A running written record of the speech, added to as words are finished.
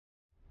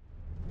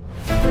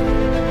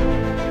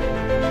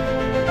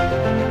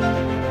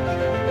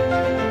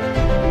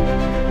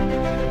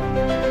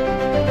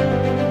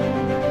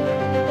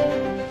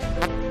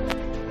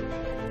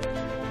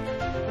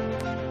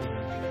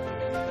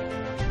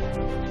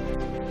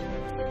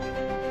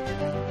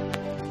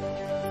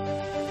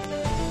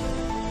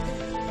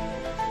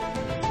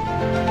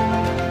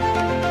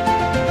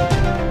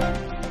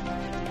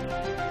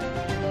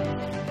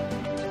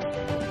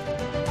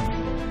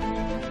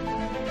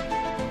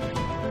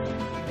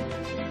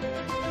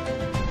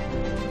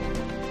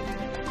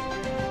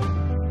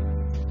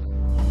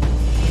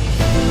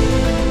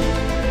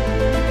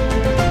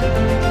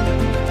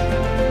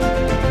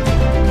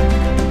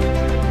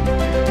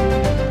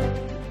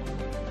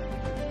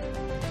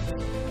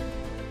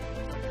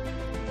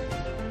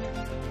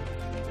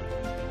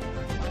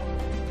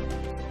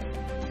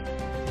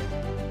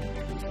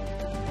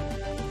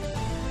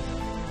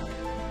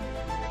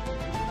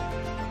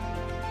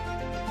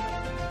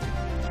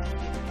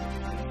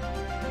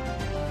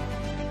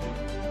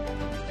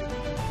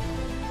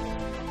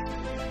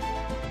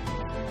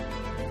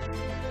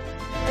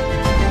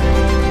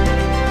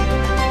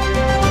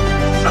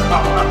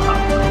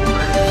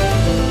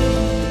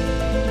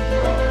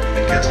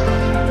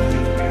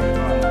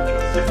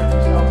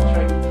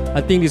I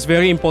think it's a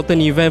very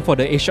important event for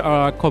the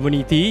HR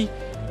community,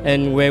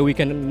 and where we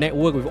can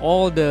network with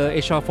all the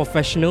HR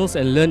professionals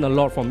and learn a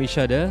lot from each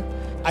other.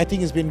 I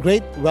think it's been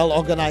great, well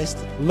organized.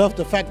 Love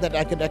the fact that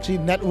I could actually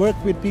network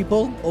with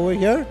people over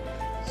here,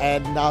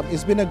 and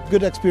it's been a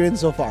good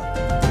experience so far.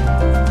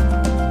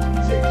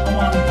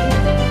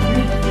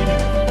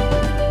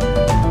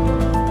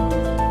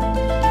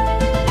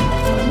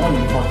 More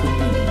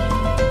importantly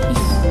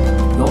is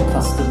your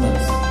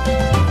customers.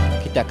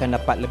 Kita akan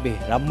dapat lebih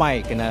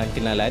ramai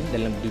kenalan-kenalan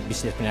dalam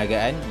bisnes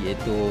perniagaan,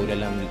 iaitu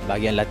dalam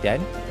bahagian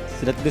latihan.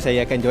 Sudah tentu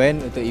saya akan join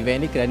untuk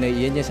event ini kerana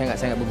ianya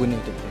sangat-sangat berguna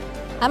untuk kita.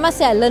 I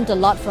must say I learned a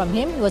lot from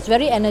him. He was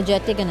very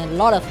energetic and a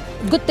lot of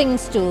good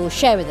things to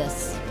share with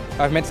us.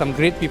 I've met some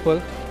great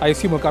people. I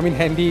assume will come in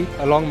handy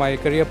along my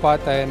career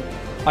path, and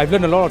I've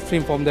learned a lot of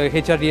things from the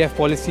HRDF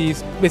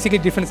policies,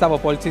 basically different type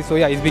of policies. So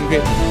yeah, it's been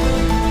great.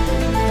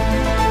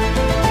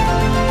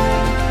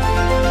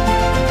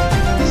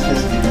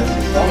 Business leaders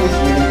is always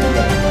willing to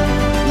learn.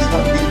 It's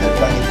not limited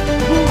by it.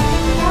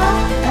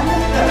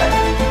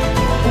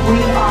 We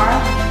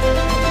are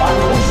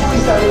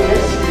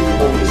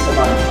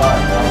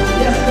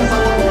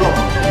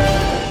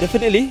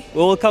Definitely, we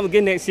will come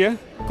again next year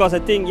because I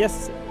think,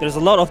 yes, there's a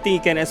lot of things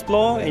you can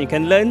explore and you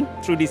can learn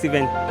through this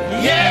event.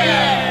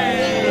 Yeah!